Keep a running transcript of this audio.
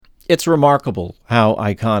It's remarkable how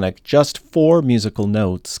iconic just 4 musical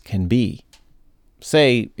notes can be.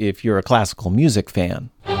 Say, if you're a classical music fan,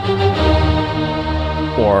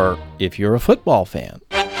 or if you're a football fan,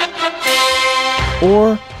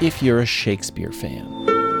 or if you're a Shakespeare fan.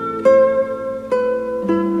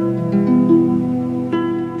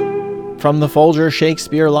 From the Folger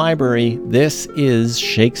Shakespeare Library, this is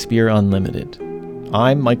Shakespeare Unlimited.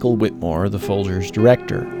 I'm Michael Whitmore, the Folger's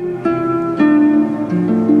director.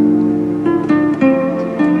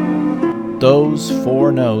 Those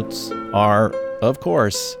 4 notes are, of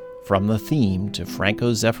course, from the theme to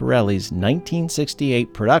Franco Zeffirelli's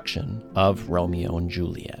 1968 production of Romeo and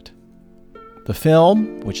Juliet. The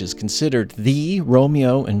film, which is considered the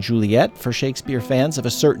Romeo and Juliet for Shakespeare fans of a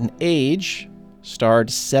certain age, starred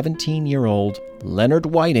 17-year-old Leonard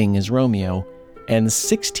Whiting as Romeo and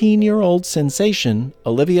 16-year-old sensation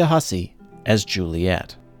Olivia Hussey as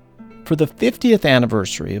Juliet. For the 50th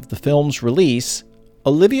anniversary of the film's release,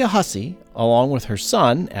 Olivia Hussey, along with her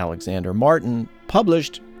son, Alexander Martin,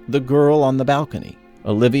 published The Girl on the Balcony.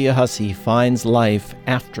 Olivia Hussey finds life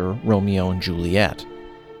after Romeo and Juliet.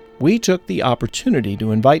 We took the opportunity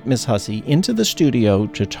to invite Miss Hussey into the studio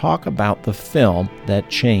to talk about the film that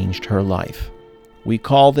changed her life. We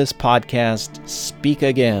call this podcast Speak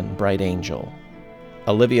Again, Bright Angel.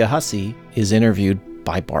 Olivia Hussey is interviewed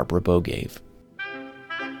by Barbara Bogave.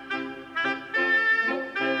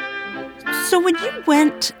 So when you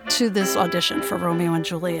went to this audition for Romeo and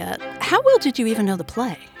Juliet, how well did you even know the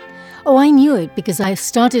play? Oh, I knew it because I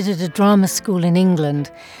started at a drama school in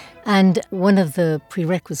England. And one of the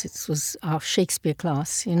prerequisites was our Shakespeare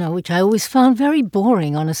class, which I always found very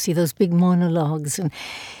boring, honestly, those big monologues, and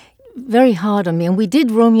very hard on me. And we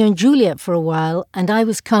did Romeo and Juliet for a while, and I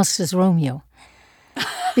was cast as Romeo.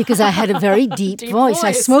 Because I had a very deep voice.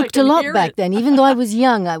 I smoked a lot back then. Even though I was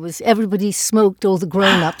young, everybody smoked, all the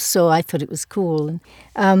grown-ups, so I thought it was cool.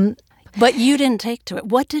 But you didn't take to it.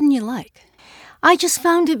 What didn't you like? I just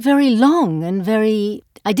found it very long and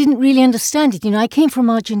I didn't really understand it. I came from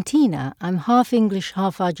Argentina. I'm half English,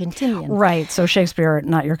 half Argentinian. Right, so Shakespeare,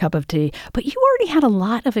 not your cup of tea. But you already had a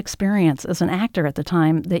lot of experience as an actor at the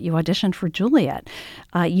time that you auditioned for Juliet.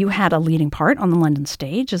 You had a leading part on the London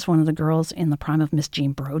stage as one of the girls in the prime of Miss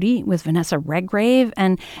Jean Brodie with Vanessa Redgrave,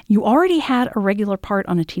 and you already had a regular part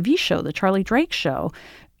on a TV show, The Charlie Drake Show,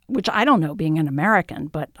 which I don't know, being an American,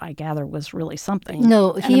 but I gather was really something.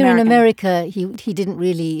 No, here in America, he didn't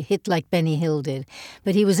really hit like Benny Hill did,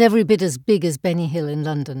 but he was every bit as big as Benny Hill in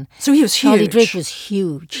London. So he was huge. Charlie Drake was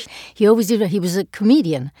huge. He always did. He was a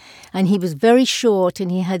comedian, and he was very short,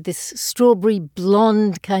 and he had this strawberry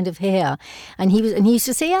blonde kind of hair, and he used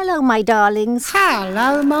to say, "Hello, my darlings."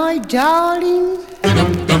 Hello, my darlings.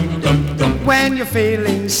 When you're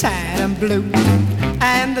feeling sad and blue,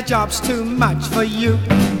 and the job's too much for you,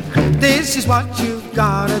 this is what you've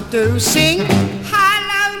gotta do. Sing,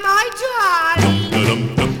 hello, my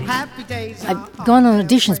darling. Happy days. I'd gone on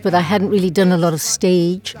auditions, but I hadn't really done a lot of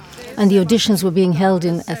stage, and the auditions were being held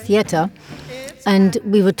in a theatre, and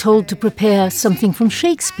we were told to prepare something from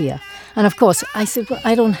Shakespeare. And of course, I said, well,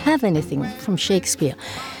 I don't have anything from Shakespeare.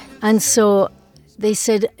 And so they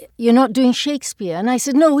said, "You're not doing Shakespeare." And I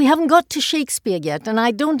said, "No, we haven't got to Shakespeare yet. And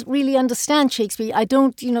I don't really understand Shakespeare. I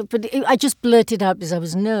don't, but I just blurted out because I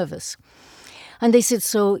was nervous." And they said,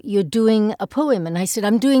 "So you're doing a poem?" And I said,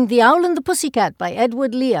 "I'm doing The Owl and the Pussycat by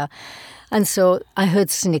Edward Lear." And so I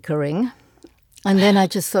heard snickering. And then I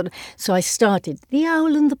just thought, so I started. The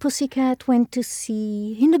owl and the pussycat went to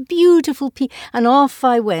sea in a beautiful and off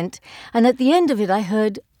I went. And at the end of it, I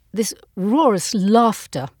heard this roarous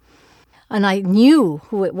laughter. And I knew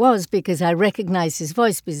who it was because I recognized his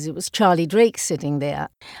voice because it was Charlie Drake sitting there.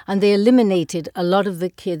 And they eliminated a lot of the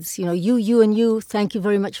kids, you and you, thank you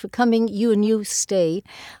very much for coming, you and you, stay.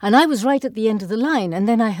 And I was right at the end of the line. And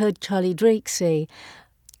then I heard Charlie Drake say,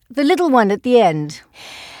 "The little one at the end."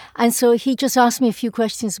 And so he just asked me a few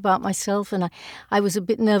questions about myself. And I was a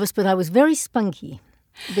bit nervous, but I was very spunky.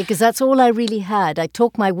 Because that's all I really had. I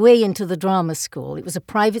talked my way into the drama school. It was a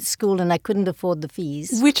private school and I couldn't afford the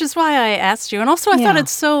fees. Which is why I asked you. And also I thought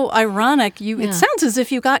it's so ironic. It sounds as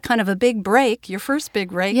if you got kind of a big break, your first big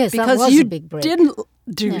break. Yes, because that was you a big break. Didn't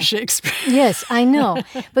do Shakespeare. Yes, I know.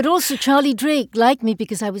 But also Charlie Drake liked me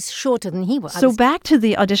because I was shorter than he was. So back to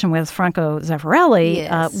the audition with Franco Zeffirelli.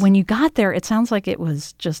 Yes. When you got there, it sounds like it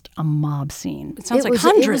was just a mob scene. It sounds like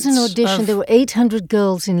hundreds. It was an audition. There were 800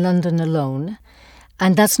 girls in London alone.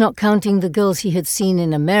 And that's not counting the girls he had seen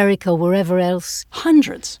in America or wherever else.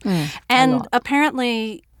 Hundreds. And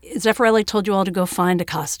apparently Zeffirelli told you all to go find a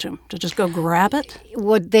costume, to just go grab it?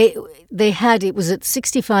 What they had, it was at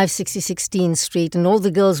 6566 Dean Street, and all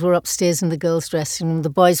the girls were upstairs in the girls' dressing room. The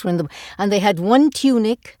boys were in and they had one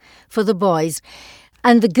tunic for the boys.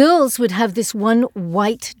 And the girls would have this one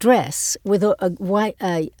white dress with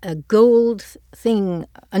a gold thing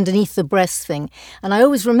underneath the breast thing. And I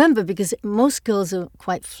always remember, because most girls are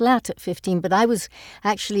quite flat at 15, but I was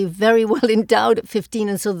actually very well endowed at 15,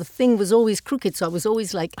 and so the thing was always crooked. So I was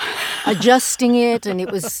always like adjusting it, and it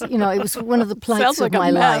was one of the plights of my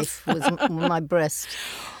life was my breast.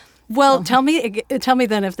 Well, tell me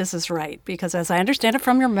then if this is right, because as I understand it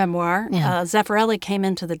from your memoir, Zeffirelli came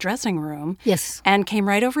into the dressing room, yes, and came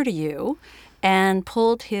right over to you and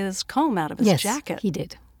pulled his comb out of his jacket. Yes, he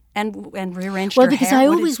did. And rearranged her hair. Well, because I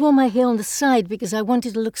always wore my hair on the side because I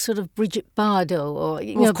wanted to look sort of Bridget Bardot, or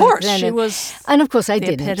you know, of course she was. And of course I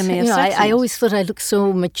didn't. Epitome of sexiness. I always thought I looked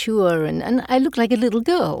so mature, and I looked like a little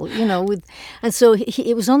girl, and so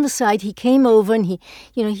it was on the side. He came over, and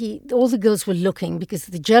he all the girls were looking because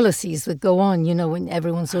of the jealousies that go on, when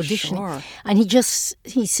everyone's auditioning. Sure. And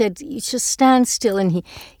he said, "You just stand still," and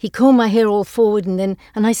he combed my hair all forward, and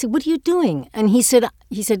I said, "What are you doing?" And he said,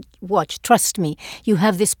 "Watch, trust me. You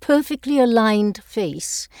have this perfectly aligned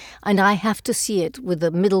face, and I have to see it with the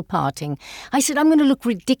middle parting." I said, "I'm going to look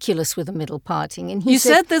ridiculous with the middle parting." And he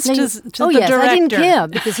said this to oh, the yes, director. I didn't care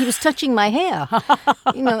because he was touching my hair,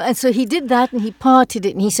 And so he did that, and he parted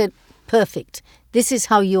it, and he said, "Perfect. This is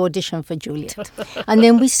how you audition for Juliet." And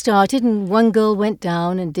then we started, and one girl went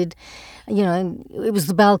down and did, and it was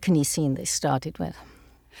the balcony scene they started with.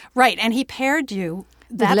 Right, and he paired you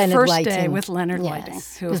that first day with Leonard Whiting.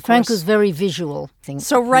 Because Frank was very visual.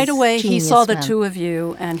 So right away he saw the two of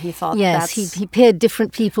you and he thought he paired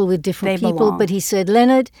different people with different people, but he said,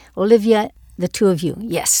 "Leonard, Olivia, the two of you."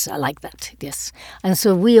 Yes, I like that, yes. And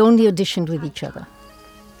so we only auditioned with each other.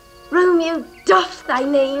 "Romeo doff thy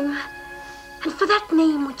name, and for that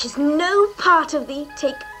name which is no part of thee,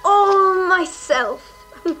 take all myself."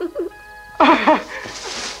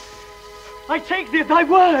 "I take thee at thy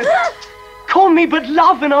word. Call me but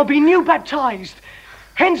love, and I'll be new baptized.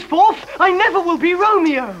 Henceforth, I never will be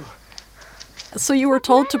Romeo." So you were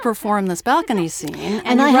told to perform this balcony scene,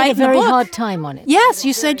 and I had a very hard time on it. Yes,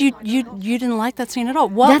 you said you didn't like that scene at all.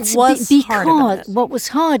 What was hard about it? What was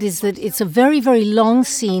hard is that it's a very, very long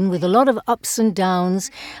scene with a lot of ups and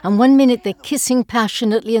downs. And 1 minute they're kissing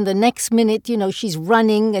passionately, and the next minute, she's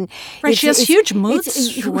running, and she has huge mood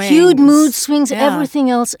swings. Huge mood swings, everything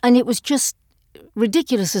else, and it was just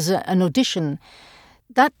ridiculous as an audition.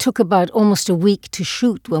 That took about almost a week to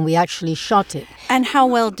shoot when we actually shot it. And how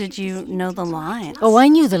well did you know the lines? Oh, I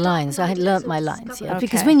knew the lines. I had learnt my lines, Okay.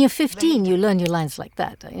 Because when you're 15, you learn your lines like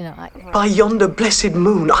that, "By yonder blessed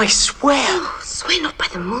moon, I swear." "Oh, swear not by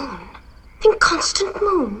the moon, the inconstant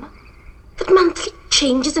moon, that monthly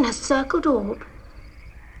changes in her circled orb,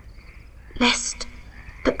 lest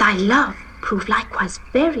that thy love prove likewise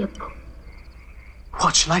variable."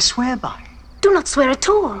 "What shall I swear by?" "Do not swear at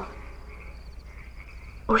all.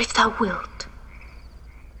 Or if thou wilt,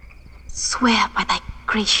 swear by thy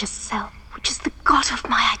gracious self, which is the god of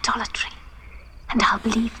my idolatry, and I'll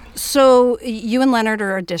believe thee." So you and Leonard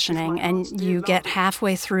are auditioning, and you get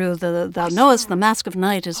halfway through "Thou knowest the mask of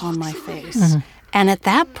night is on my face." Mm-hmm. And at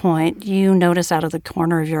that point, you notice out of the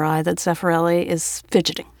corner of your eye that Zeffirelli is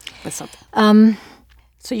fidgeting with something.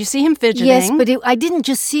 So you see him fidgeting. Yes, but I didn't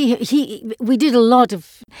just see him. We did a lot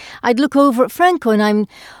of... I'd look over at Franco and I'm,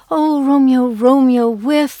 "Oh, Romeo, Romeo,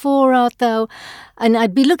 wherefore art thou?" And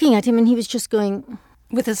I'd be looking at him and he was just going...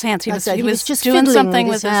 With his hands. He was just doing something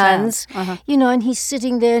with his hands. Uh-huh. And he's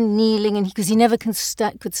sitting there kneeling, and because he never could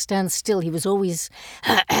stand still. He was always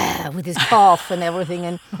with his cough and everything.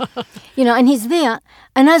 And, and he's there.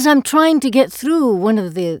 And as I'm trying to get through one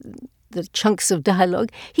of the chunks of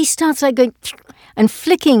dialogue, he starts like going and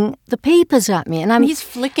flicking the papers at me, and he's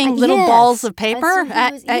flicking little balls of paper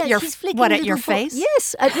at your face.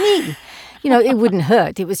 Yes, at me. It wouldn't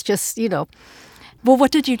hurt. It was just Well,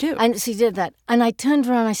 what did you do? And so he did that, and I turned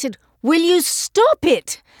around. And I said, "Will you stop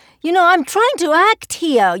it? I'm trying to act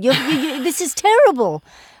here. This is terrible."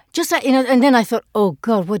 Just like, and then I thought, "Oh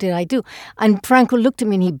God, what did I do?" And Franco looked at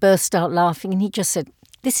me and he burst out laughing, and he just said,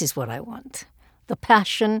 "This is what I want. The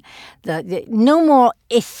passion, the no more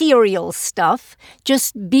ethereal stuff,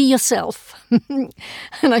 just be yourself."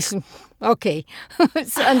 And I said, "Okay."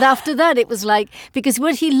 And after that, it was like, because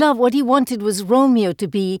what he wanted was Romeo to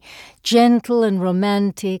be gentle and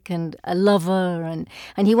romantic and a lover,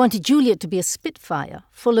 and he wanted Juliet to be a spitfire,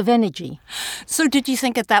 full of energy. So did you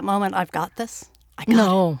think at that moment, "I've got this"?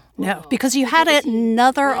 No. No, because you had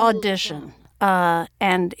another audition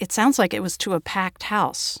and it sounds like it was to a packed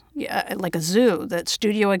house, like a zoo. The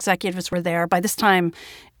studio executives were there. By this time,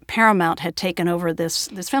 Paramount had taken over this.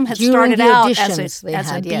 This film had During started the out auditions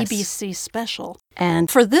as a yes. BBC special. And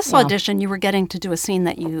for this audition, you were getting to do a scene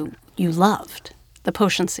that you loved, the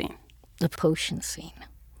potion scene. The potion scene.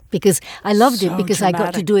 Because I loved it because I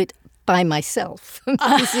got to do it by myself.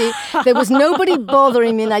 You see, there was nobody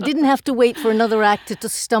bothering me, and I didn't have to wait for another actor to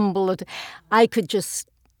stumble. I could just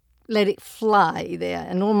let it fly there,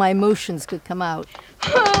 and all my emotions could come out.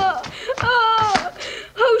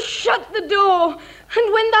 Oh, shut the door,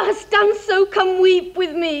 and when thou hast done so, come weep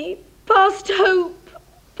with me, past hope,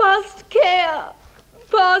 past care,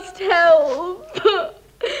 past help.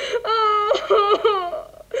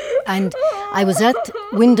 And I was at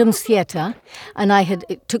Wyndham's Theatre, and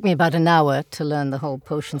it took me about an hour to learn the whole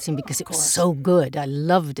potion scene because it was so good. I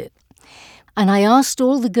loved it. And I asked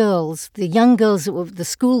all the girls, the young girls, the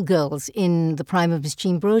school girls in the prime of Miss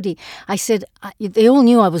Jean Brodie, I said, they all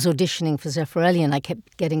knew I was auditioning for Zeffirelli, and I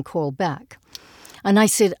kept getting called back. And I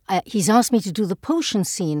said, he's asked me to do the potion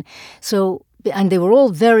scene. And they were all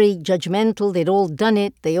very judgmental. They'd all done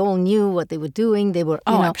it. They all knew what they were doing. They were,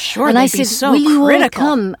 I'm sure. And I said, so will you critical. all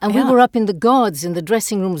come? And we were up in the gods in the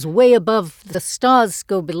dressing rooms, way above. The stars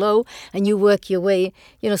go below, and you work your way.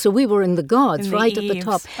 So we were in the gods, right at the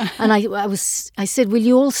top. And I said, will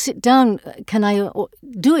you all sit down? Can I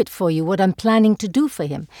do it for you? What I'm planning to do for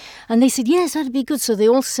him? And they said, yes, that'd be good. So they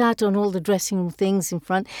all sat on all the dressing room things in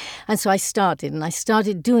front. And so I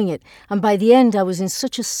started doing it. And by the end, I was in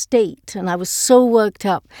such a state, and I was so worked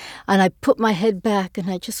up, and I put my head back, and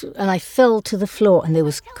I fell to the floor, and there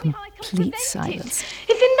was complete silence.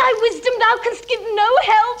 If in thy wisdom thou canst give no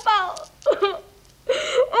help,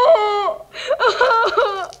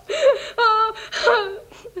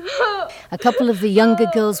 A couple of the younger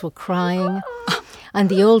girls were crying, and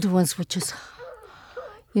the older ones were just,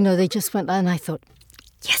 they just went, and I thought,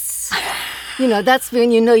 yes. That's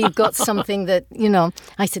when you've got something that,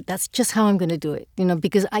 I said, that's just how I'm going to do it,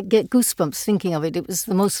 because I get goosebumps thinking of it. It was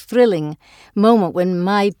the most thrilling moment when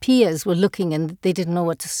my peers were looking and they didn't know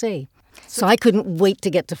what to say. So I couldn't wait to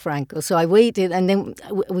get to Franco. So I waited, and then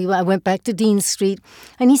I went back to Dean Street,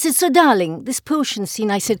 and he said, so darling, this potion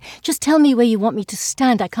scene, I said, just tell me where you want me to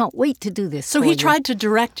stand. I can't wait to do this. So he tried to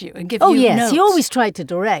direct you and give you notes. Oh, yes, notes. He always tried to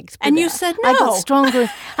direct. And you said no. I got stronger.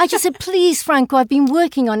 I just said, please, Franco, I've been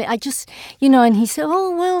working on it. I just, and he said,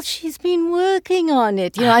 oh, well, she's been working on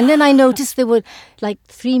it. And then I noticed there were like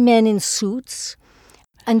 3 men in suits,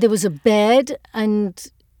 and there was a bed,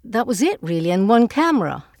 and that was it, really, and 1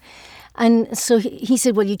 camera. And so he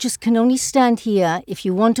said, well, you just can only stand here. If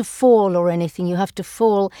you want to fall or anything, you have to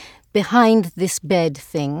fall behind this bed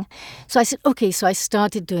thing. So I said, okay. So I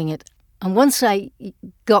started doing it. And once I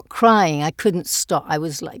got crying, I couldn't stop. I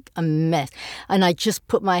was like a mess. And I just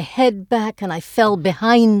put my head back, and I fell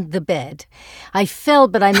behind the bed. I fell,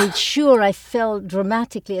 but I made sure I fell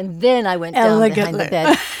dramatically. And then I went down behind the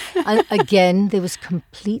bed. And again, there was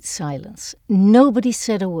complete silence. Nobody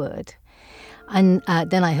said a word. And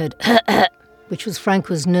then I heard, which was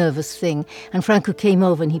Franco's nervous thing. And Franco came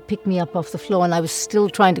over, and he picked me up off the floor, and I was still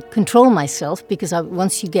trying to control myself because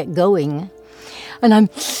once you get going, and I'm,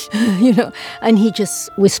 and he just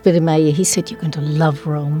whispered in my ear, he said, you're going to love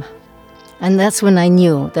Rome. And that's when I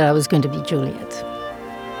knew that I was going to be Juliet.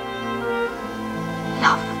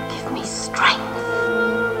 Love, give me strength.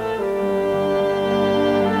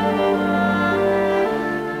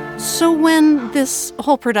 So when this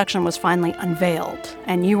whole production was finally unveiled,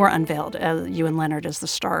 and you were unveiled, you and Leonard, as the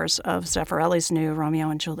stars of Zeffirelli's new Romeo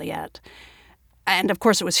and Juliet, and of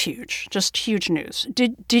course it was huge, just huge news.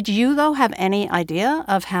 Did you, though, have any idea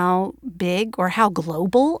of how big or how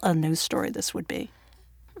global a news story this would be?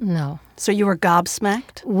 No. So you were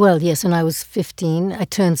gobsmacked? Well, yes, and I was 15. I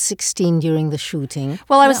turned 16 during the shooting.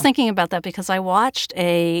 Well, I was thinking about that because I watched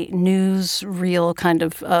a newsreel kind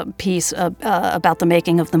of piece about the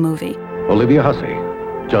making of the movie. Olivia Hussey,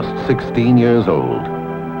 just 16 years old.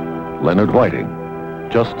 Leonard Whiting,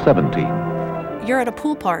 just 17. You're at a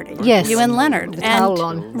pool party. Yes. You and Leonard. With a towel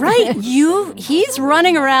on. Right. He's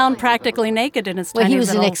running around practically naked in his tiny Well, he was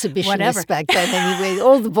little an exhibitionist whatever. back then anyway.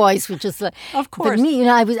 All the boys were just like... Of course. But me,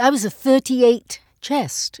 I was a 38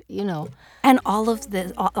 chest, And all of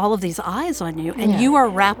these eyes on you. And you are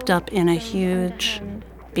wrapped up in a huge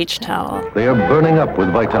beach towel. They are burning up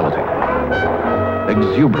with vitality,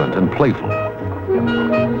 exuberant and playful.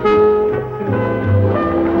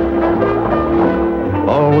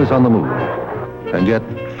 Always on the move, and yet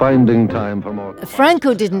finding time for more.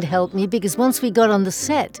 Franco didn't help me because once we got on the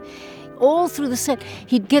set, all through the set,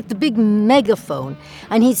 he'd get the big megaphone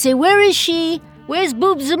and he'd say, where is she? Where's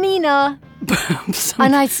Boob Zamina? boobs.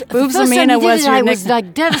 And Boobs the first time Amina he did was it, your I was nickname.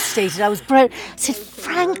 like devastated. I was proud. I said,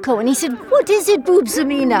 Franco. And he said, what is it, Boobs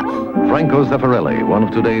Amina? Franco Zeffirelli, one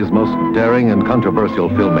of today's most daring and controversial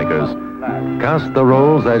filmmakers, cast the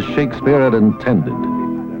roles as Shakespeare had intended.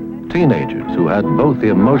 Teenagers who had both the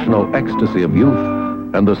emotional ecstasy of youth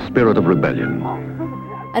and the spirit of rebellion.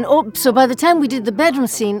 And so by the time we did the bedroom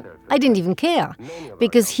scene, I didn't even care,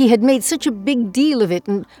 because he had made such a big deal of it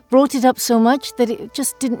and brought it up so much that it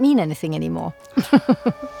just didn't mean anything anymore.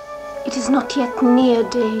 It is not yet near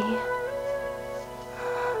day.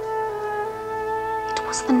 It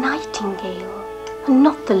was the nightingale, and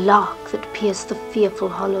not the lark, that pierced the fearful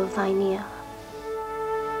hollow of thine ear.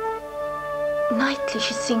 Nightly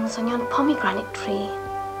she sings on yon pomegranate tree.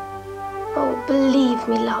 Oh, believe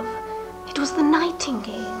me, love, it was the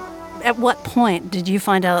nightingale. At what point did you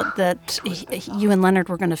find out that you and Leonard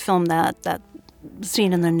were going to film that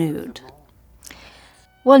scene in the nude?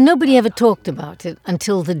 Well, nobody ever talked about it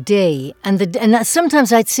until the day. And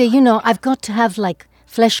sometimes I'd say, I've got to have like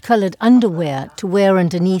flesh-colored underwear to wear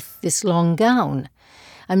underneath this long gown.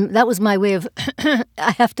 And that was my way of,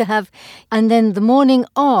 I have to have. And then the morning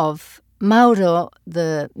of, Mauro,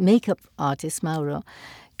 the makeup artist, Mauro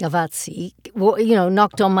Gavazzi,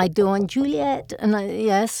 knocked on my door, and Juliet, and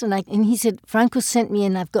and he said, Franco sent me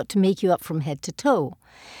and I've got to make you up from head to toe.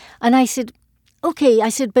 And I said, okay. I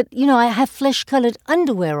said, but, I have flesh-colored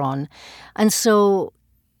underwear on. And so,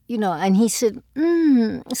 and he said,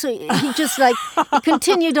 So he just he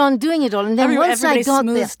continued on doing it all. And then once I got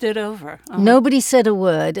there, smoothed it over. Uh-huh. Nobody said a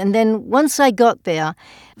word. And then once I got there,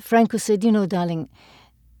 Franco said, darling,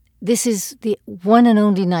 this is the one and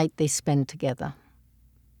only night they spend together.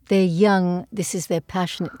 They're young, this is their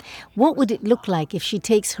passionate. What would it look like if she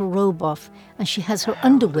takes her robe off and she has her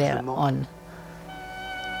underwear on?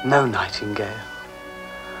 No nightingale.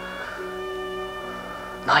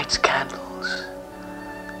 Night's candles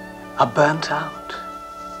are burnt out.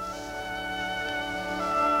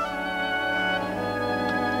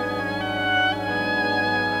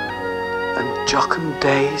 And jocund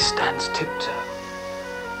day stands tiptoe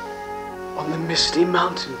on the misty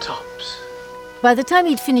mountain tops. By the time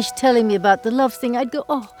he'd finished telling me about the love thing, I'd go,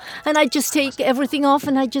 oh, and I'd just take everything off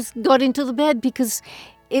and I just got into the bed because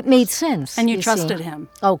it made sense. And you trusted him.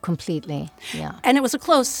 Oh, completely, yeah. And it was a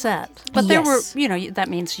closed set. But there were, Yes. that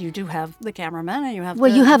means you do have the cameraman and you have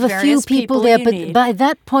Well, you have a few various people there, you but need. by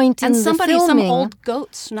that point in and the somebody, filming... some old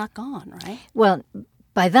goat snuck on, right? Well,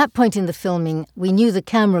 by that point in the filming, we knew the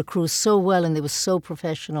camera crew so well and they were so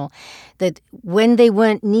professional that when they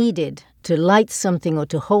weren't needed to light something or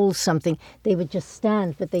to hold something, they would just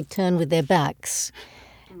stand, but they'd turn with their backs,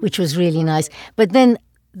 which was really nice. But then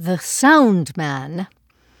the sound man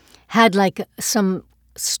had some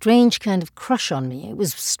strange kind of crush on me. It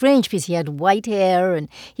was strange because he had white hair and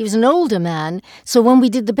he was an older man. So when we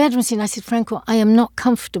did the bedroom scene, I said, Franco, I am not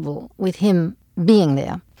comfortable with him being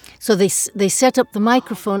there. So they set up the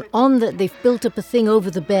microphone they've built up a thing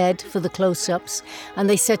over the bed for the close-ups, and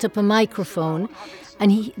they set up a microphone,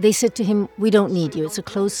 and they said to him, we don't need you, it's a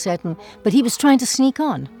closed set, but he was trying to sneak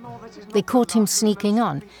on. They caught him sneaking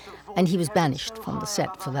on, and he was banished from the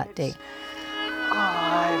set for that day.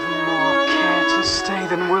 I've more care to stay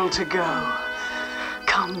than will to go.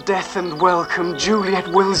 Come death and welcome, Juliet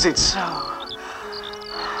wills it so.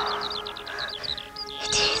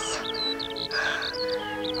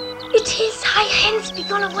 It is, high hence be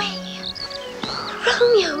gone away.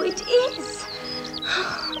 Romeo, it is.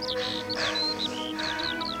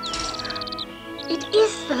 It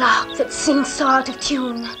is the lark that sings so out of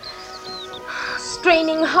tune,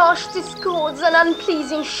 straining harsh discords and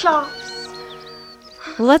unpleasing shafts.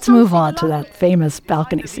 Well, let's move on to that famous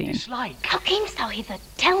balcony scene. How camest thou hither?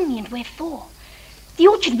 Tell me, and wherefore? The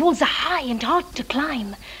orchard walls are high and hard to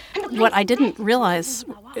climb. What I didn't realize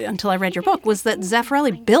until I read your book was that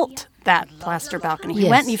Zeffirelli built that plaster balcony. He Yes.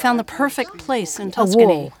 went and he found the perfect place in A Tuscany.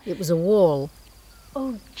 wall. It was a wall.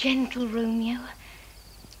 O gentle Romeo,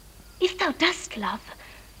 if thou dost love,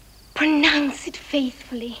 pronounce it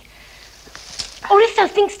faithfully. Or if thou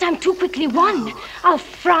thinkst I'm too quickly won, I'll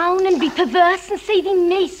frown and be perverse and say thee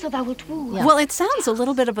nay, so thou wilt woo. Yeah. Well, it sounds a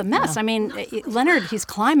little bit of a mess. I mean, Leonard, he's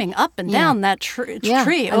climbing up and down that tree and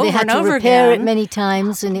over they had and to over repair again. it many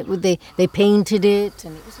times, and they painted it,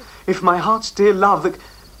 and it was. If my heart's dear love,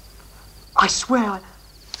 I swear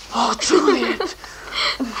Oh, Juliet!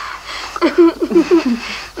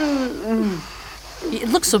 It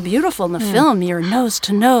looks so beautiful in the film. You're nose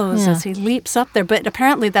to nose as he leaps up there, but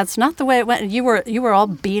apparently that's not the way it went. You were all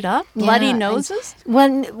beat up, bloody noses.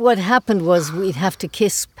 What happened was we'd have to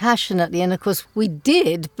kiss passionately, and of course we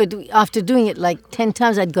did. But after doing it like 10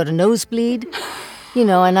 times, I'd got a nosebleed, you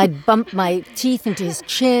know, and I'd bump my teeth into his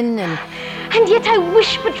chin. And yet I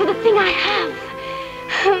wish but for the thing I have.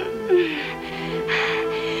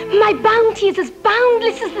 My bounty is as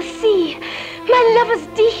boundless as the sea. My love is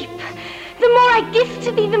deep. The more I give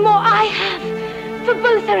to thee, the more I have. For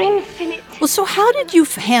both are infinite. Well, so how did you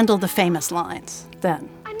handle the famous lines then?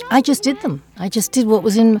 I just did them. I just did what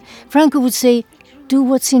was in... Franco would say, do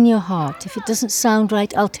what's in your heart. If it doesn't sound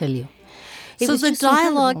right, I'll tell you. So the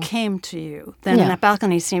dialogue came to you then in that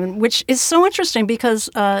balcony scene, which is so interesting because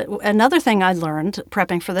another thing I learned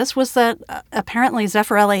prepping for this was that apparently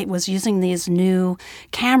Zeffirelli was using these new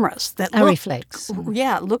cameras that Arriflex.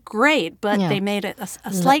 look great, but they made it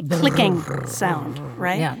a slight clicking sound,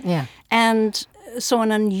 right? Yeah. And so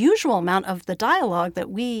an unusual amount of the dialogue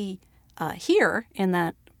that we hear in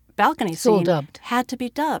that balcony scene had to be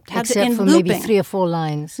dubbed, except for looping, maybe 3 or 4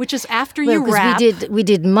 lines, which is after you wrap. We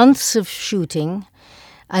did months of shooting,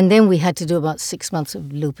 and then we had to do about 6 months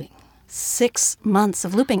of looping. 6 months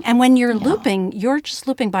of looping, and when you're looping, you're just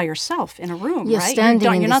looping by yourself in a room, you're right?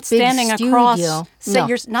 Standing you're in not this big standing studio. across. No.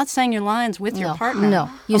 You're not saying your lines with your partner. No,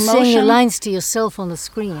 you're saying your lines to yourself on the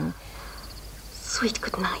screen. Sweet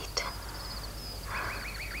good night.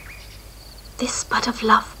 This bud of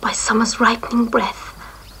love by summer's ripening breath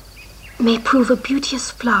may prove a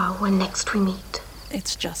beauteous flower when next we meet.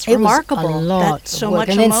 It's just remarkable. It was a lot so of work. much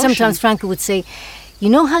and then emotion. sometimes Franco would say, you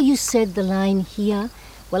know how you said the line here?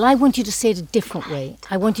 Well, I want you to say it a different way.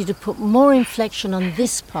 I want you to put more inflection on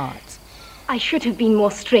this part. I should have been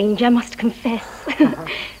more strange, I must confess.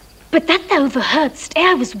 But that thou overheardst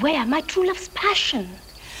ere I was ware my true love's passion.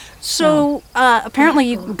 So apparently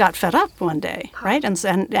you got fed up one day, right?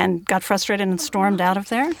 And got frustrated and stormed out of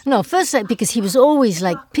there? No, first because he was always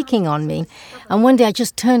like picking on me. And one day I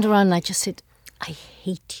just turned around and I just said, I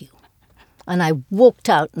hate you. And I walked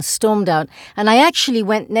out and stormed out. And I actually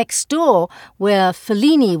went next door where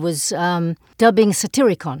Fellini was dubbing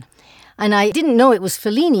Satyricon. And I didn't know it was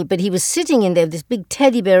Fellini, but he was sitting in there, this big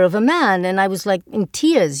teddy bear of a man, and I was like in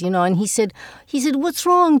tears, you know, and he said, what's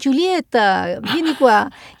wrong, Giulietta? Vieni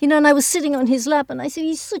qua. You know, and I was sitting on his lap, and I said,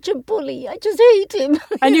 he's such a bully. I just hate him.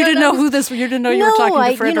 And you didn't know you didn't know you were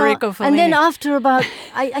talking to Federico Fellini. And then after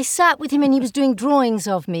I sat with him, and he was doing drawings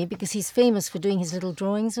of me, because he's famous for doing his little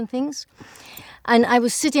drawings and things. And I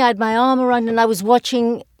was sitting, I had my arm around, and I was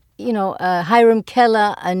watching, Hiram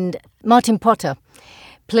Keller and Martin Potter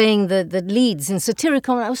playing the leads in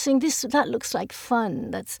Satyricon. I was saying, that looks like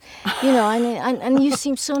fun. That's, and you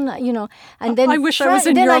seem so nice, And then I wish I was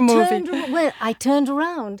in your movie. I turned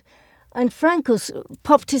around, and Franco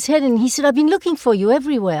popped his head in. He said, I've been looking for you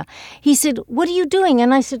everywhere. He said, what are you doing?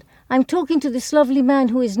 And I said, I'm talking to this lovely man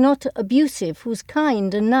who is not abusive, who's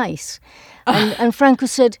kind and nice. And Franco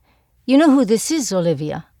said, you know who this is,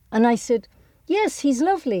 Olivia? And I said, yes, he's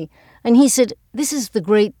lovely. And he said, this is the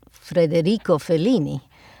great Federico Fellini.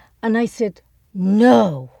 And I said,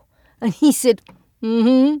 no. And he said,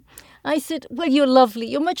 mm-hmm. I said, well, you're lovely.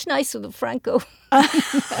 You're much nicer than Franco.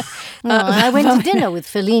 I went to dinner with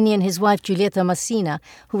Fellini and his wife, Giulietta Massina,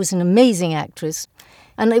 who was an amazing actress.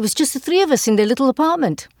 And it was just the 3 of us in their little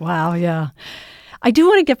apartment. Wow, yeah. I do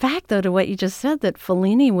want to get back, though, to what you just said, that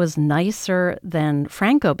Fellini was nicer than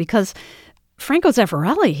Franco, because Franco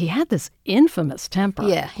Zeffirelli, he had this infamous temper.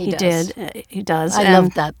 Yeah, he does. I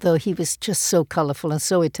loved that, though. He was just so colorful and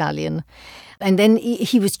so Italian. And then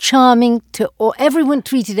he was charming everyone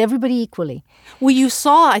treated everybody equally. Well, you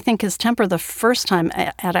saw, I think, his temper the first time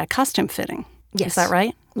at a costume fitting. Yes. Is that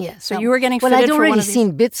right? Yes. So you were getting fitted for one of these... Well, I'd already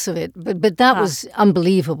seen bits of it, but that was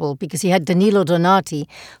unbelievable, because he had Danilo Donati,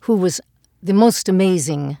 who was the most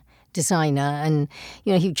amazing designer, and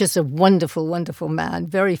he was just a wonderful, wonderful man,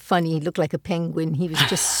 very funny. He looked like a penguin. He was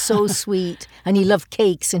just so sweet, and he loved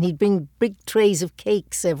cakes, and he'd bring big trays of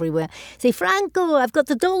cakes everywhere. Say, Franco, I've got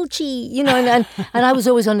the dolce, and I was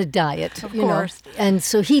always on a diet, of course. And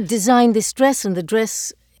so he designed this dress, and the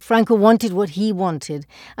dress, Franco wanted what he wanted,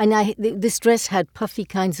 and this dress had puffy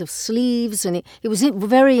kinds of sleeves, and it was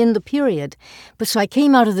very in the period. But so I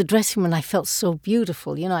came out of the dressing room and I felt so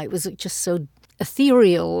beautiful, it was just so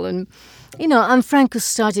ethereal, and and Franco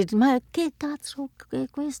started, ma che cazzo è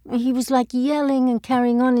questo? He was like yelling and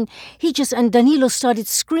carrying on, and Danilo started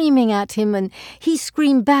screaming at him, and he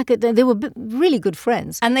screamed back at them. They were really good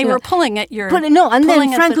friends, and they were pulling at your. And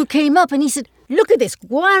then Franco came up and he said, "Look at this,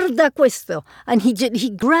 guarda questo," and he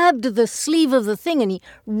grabbed the sleeve of the thing and he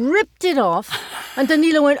ripped it off, and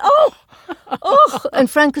Danilo went, "Oh!" And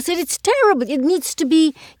Franco said, "It's terrible. It needs to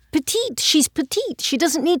be petite. She's petite. She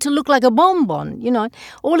doesn't need to look like a bonbon,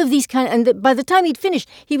 all of these and by the time he'd finished,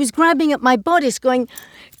 he was grabbing at my bodice going,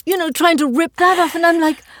 trying to rip that off. And I'm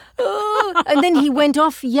like, Oh. And then he went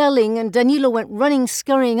off yelling, and Danilo went running,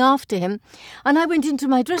 scurrying after him. And I went into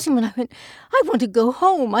my dressing room and I went, I want to go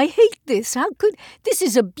home. I hate this. How could, this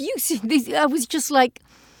is abusive. I was just like...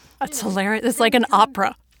 That's hilarious. It's like an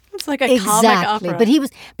opera. It's like a comic opera.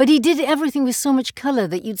 But he did everything with so much color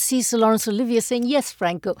that you'd see Sir Laurence Olivier saying, yes,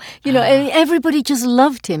 Franco. You know, and everybody just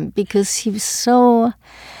loved him because he was so,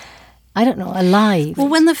 I don't know, alive. Well,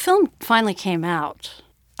 when the film finally came out,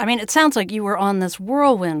 I mean, it sounds like you were on this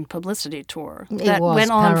whirlwind publicity tour that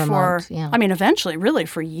went on Paramount, for, I mean, eventually, really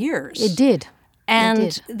for years. It did.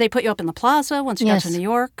 And they put you up in the plaza once you got to New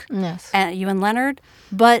York. Yes. You and Leonard.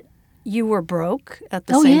 But you were broke at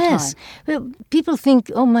the same time. Well, people think,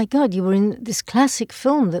 oh my God, you were in this classic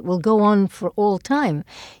film that will go on for all time.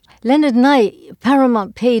 Leonard and I,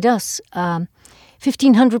 Paramount paid us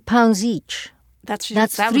 £1,500 each. That's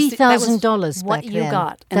 $3,000 what back you then.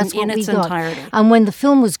 got That's in what its we got. entirety. And when the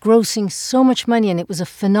film was grossing so much money and it was a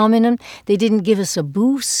phenomenon, they didn't give us a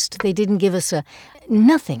boost. They didn't give us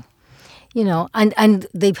nothing. You know, and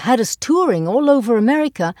they've had us touring all over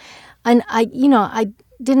America. And I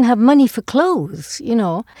didn't have money for clothes, you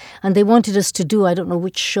know, and they wanted us to do, I don't know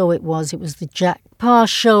which show it was the Jack Parr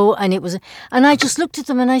show, and I just looked at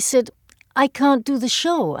them and I said, I can't do the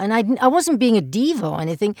show, and I wasn't being a diva or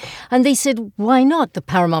anything, and they said, why not? The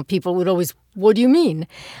Paramount people would always, what do you mean?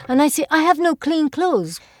 And I said, I have no clean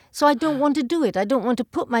clothes, so I don't want to do it. I don't want to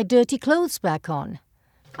put my dirty clothes back on.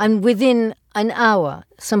 And within an hour,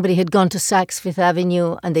 somebody had gone to Saks Fifth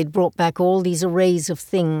Avenue and they'd brought back all these arrays of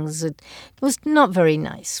things. It was not very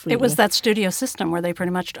nice, really. It was that studio system where they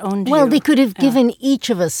pretty much owned you. Well, they could have given each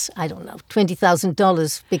of us, I don't know,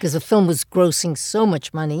 $20,000 because the film was grossing so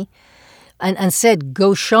much money and said,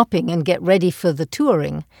 go shopping and get ready for the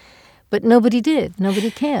touring. But nobody did. Nobody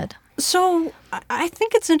cared. So I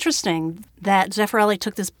think it's interesting that Zeffirelli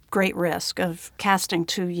took this great risk of casting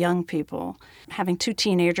two young people, having two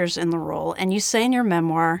teenagers in the role. And you say in your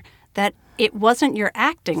memoir that it wasn't your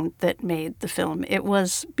acting that made the film. It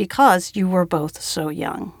was because you were both so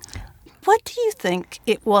young. What do you think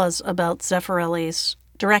it was about Zeffirelli's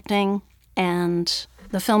directing and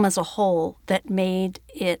the film as a whole that made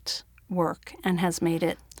it work and has made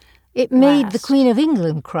it It made last? the Queen of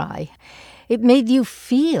England cry. It made you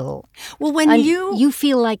feel. Well, when you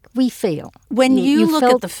feel like we feel. When you look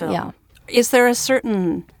felt, at the film, is there a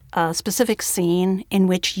certain specific scene in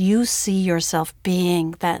which you see yourself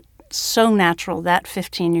being that so natural, that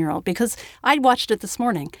 15-year-old? Because I watched it this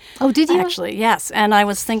morning. Oh, did you? Actually, yes. And I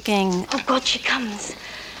was thinking... Oh, God, she comes.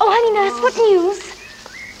 Oh, honey nurse, what news?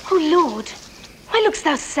 Oh, Lord, why lookst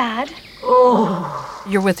thou sad? Oh.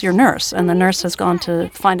 You're with your nurse, and the nurse has gone to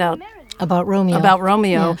find out about Romeo.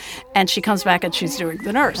 Yeah. And she comes back and she's doing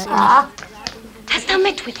the nurse. Hast thou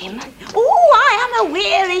met with him? Oh, I am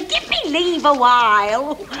a-weary. Give me leave a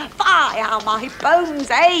while. Fie, how my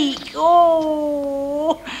bones ache.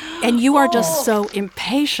 Oh. And you are just so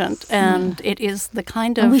impatient, and it is the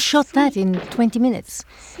kind of... And we shot that in 20 minutes.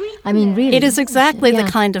 I mean, really. It is exactly the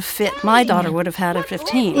kind of fit my daughter would have had at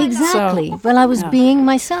 15. Exactly. So, well, I was being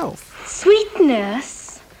myself. Sweet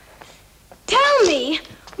nurse, tell me,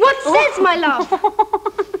 what says my love?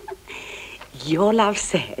 Your love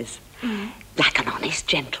says, like an honest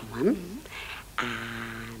gentleman,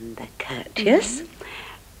 and courteous,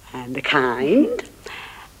 and kind,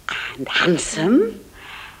 and handsome,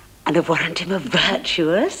 and a warrant him of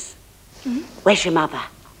virtuous. Where's your mother?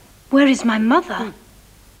 Where is my mother?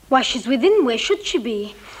 Why, she's within. Where should she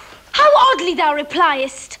be? How oddly thou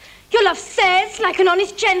repliest. Your love says, like an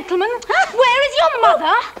honest gentleman. Where is your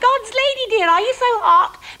mother? God's lady, dear, are you so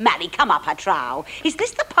hot? Marry, come up a trow. Is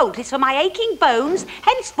this the poultice for my aching bones?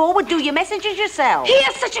 Henceforward, do your messages yourself.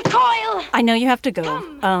 Here's such a coil. I know you have to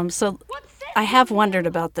go. So I have wondered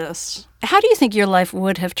about this. How do you think your life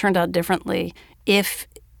would have turned out differently if,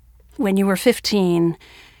 when you were 15,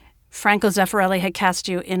 Franco Zeffirelli had cast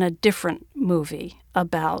you in a different movie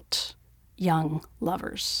about young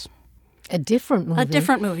lovers? A different movie. A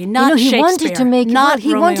different movie, not he Shakespeare. Wanted to make, not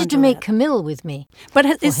he Romeo wanted and to Juliet. make Camille with me.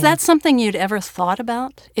 But is that something you'd ever thought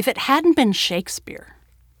about? If it hadn't been Shakespeare?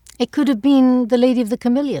 It could have been The Lady of the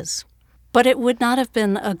Camellias. But it would not have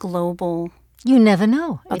been a global... You never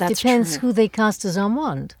know. Oh, it that's depends true. who they cast as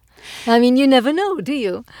Armand. I mean, you never know, do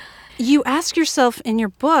you? You ask yourself in your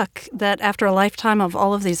book that after a lifetime of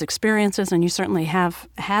all of these experiences, and you certainly have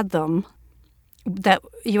had them, that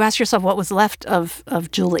you ask yourself what was left of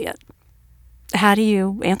Juliet. How do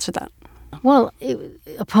you answer that? Well,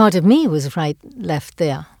 a part of me was left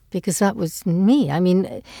there. because that was me. I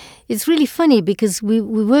mean, it's really funny because we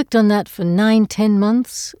worked on that for 9-10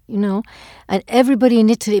 months, and everybody in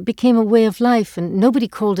Italy, it became a way of life, and nobody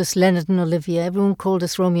called us Leonard and Olivia. Everyone called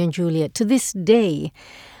us Romeo and Juliet. To this day,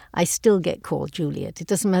 I still get called Juliet. It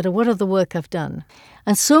doesn't matter what other work I've done.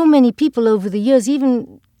 And so many people over the years,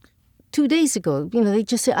 even 2 days ago, they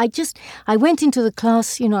just say, I went into the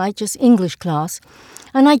class, English class,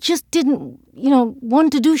 and I just didn't,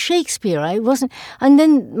 want to do Shakespeare. I wasn't. And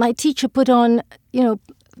then my teacher put on,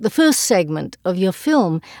 the first segment of your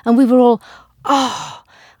film, and we were all,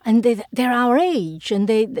 and they're our age, and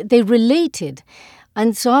they related.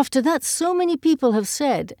 And so after that, so many people have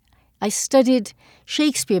said, I studied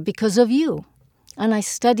Shakespeare because of you. And I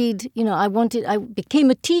studied, I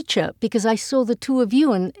became a teacher because I saw the two of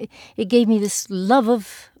you, and it gave me this love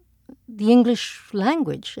of the English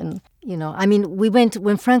language. And, we went,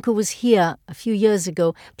 when Franco was here a few years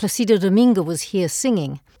ago, Placido Domingo was here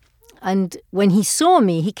singing. And when he saw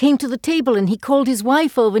me, he came to the table and he called his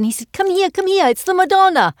wife over and he said, come here, it's the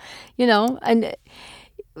Madonna, And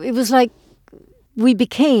it was like we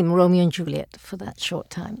became Romeo and Juliet for that short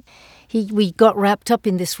time. We got wrapped up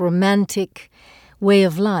in this romantic way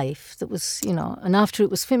of life that was, and after it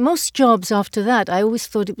was finished, most jobs after that, I always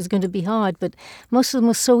thought it was going to be hard, but most of them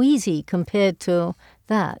were so easy compared to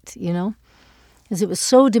that, because it was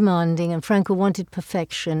so demanding and Franco wanted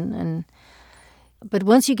perfection. But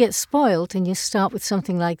once you get spoiled and you start with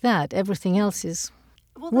something like that, everything else is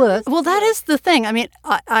work. Well, that is the thing. I mean,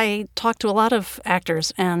 I talk to a lot of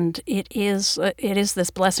actors, and it is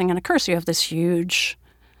this blessing and a curse. You have this huge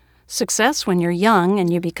success when you're young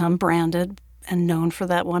and you become branded and known for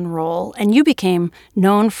that one role. And you became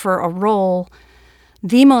known for a role,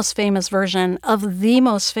 the most famous version of the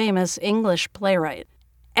most famous English playwright.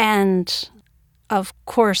 And of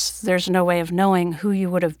course, there's no way of knowing who you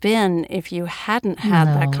would have been if you hadn't had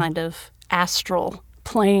that kind of astral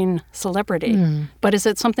plane celebrity. But is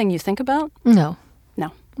it something you think about? No.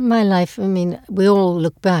 No. My life, we all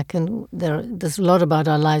look back and there's a lot about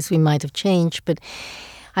our lives we might have changed, but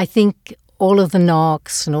I think all of the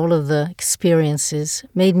knocks and all of the experiences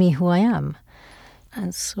made me who I am.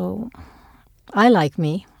 And so I like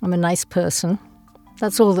me. I'm a nice person.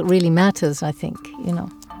 That's all that really matters, I think,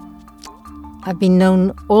 I've been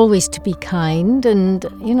known always to be kind and,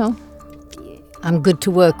 I'm good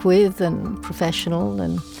to work with and professional,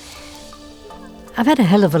 and I've had a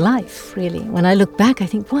hell of a life, really. When I look back, I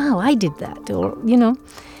think, wow, I did that. Or,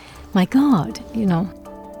 my God,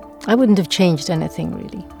 I wouldn't have changed anything,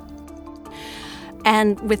 really.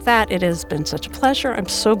 And with that, it has been such a pleasure. I'm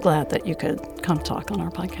so glad that you could come talk on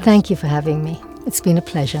our podcast. Thank you for having me. It's been a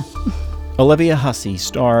pleasure. Olivia Hussey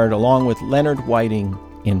starred along with Leonard Whiting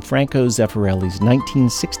in Franco Zeffirelli's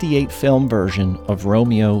 1968 film version of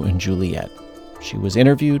Romeo and Juliet. She was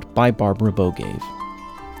interviewed by Barbara Bogave.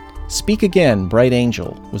 Speak Again, Bright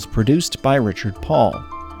Angel was produced by Richard Paul.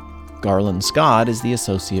 Garland Scott is the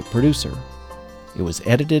associate producer. It was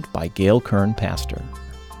edited by Gail Kern-Pastor.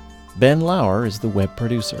 Ben Lauer is the web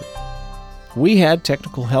producer. We had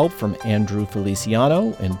technical help from Andrew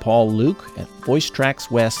Feliciano and Paul Luke at Voice Tracks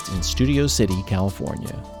West in Studio City,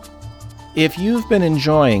 California. If you've been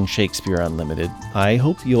enjoying Shakespeare Unlimited, I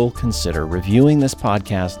hope you'll consider reviewing this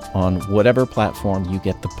podcast on whatever platform you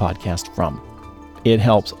get the podcast from. It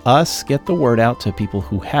helps us get the word out to people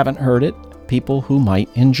who haven't heard it, people who might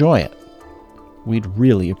enjoy it. We'd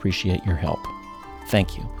really appreciate your help.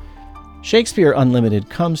 Thank you. Shakespeare Unlimited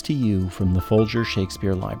comes to you from the Folger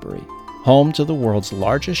Shakespeare Library. Home to the world's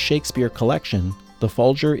largest Shakespeare collection, the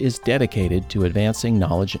Folger is dedicated to advancing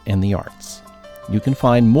knowledge and the arts. You can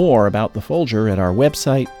find more about the Folger at our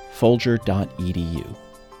website, folger.edu.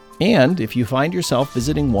 And if you find yourself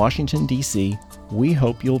visiting Washington, D.C., we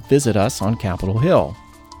hope you'll visit us on Capitol Hill.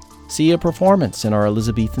 See a performance in our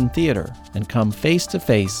Elizabethan Theater and come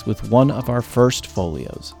face-to-face with one of our first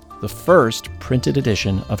folios, the first printed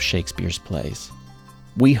edition of Shakespeare's plays.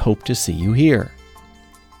 We hope to see you here.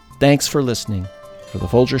 Thanks for listening. For the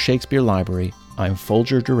Folger Shakespeare Library, I'm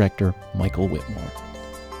Folger Director Michael Whitmore.